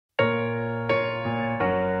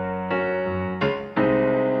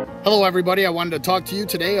Hello everybody, I wanted to talk to you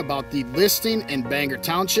today about the listing in Bangor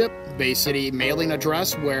Township, Bay City mailing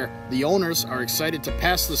address, where the owners are excited to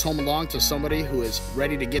pass this home along to somebody who is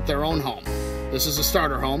ready to get their own home. This is a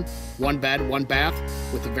starter home, 1 bed, 1 bath,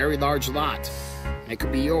 with a very large lot. And it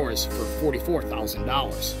could be yours for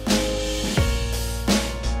 $44,000.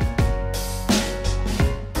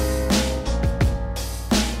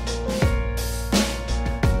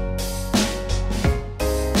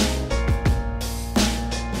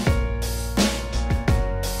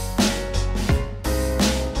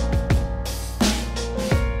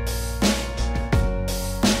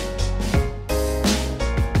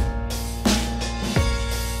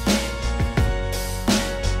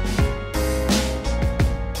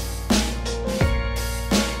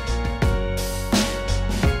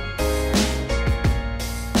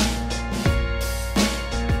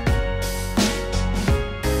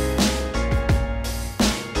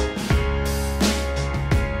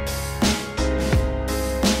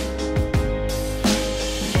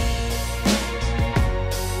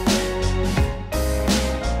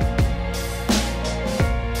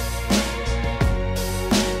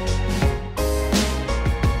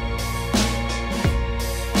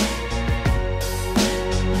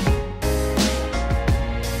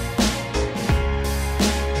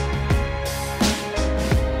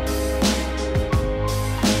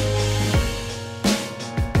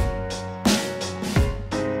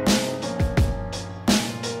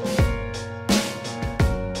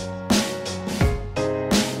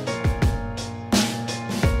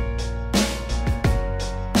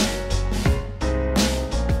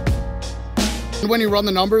 When you run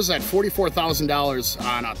the numbers at $44,000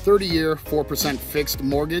 on a 30-year, 4% fixed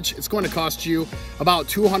mortgage, it's going to cost you about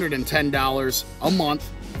 $210 a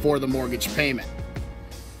month for the mortgage payment.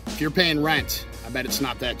 If you're paying rent, I bet it's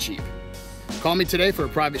not that cheap. Call me today for a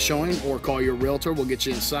private showing or call your realtor. We'll get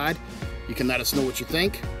you inside. You can let us know what you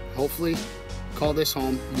think. Hopefully, call this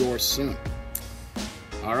home yours soon.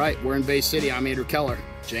 All right, we're in Bay City. I'm Andrew Keller,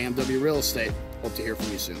 JMW Real Estate. Hope to hear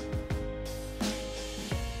from you soon.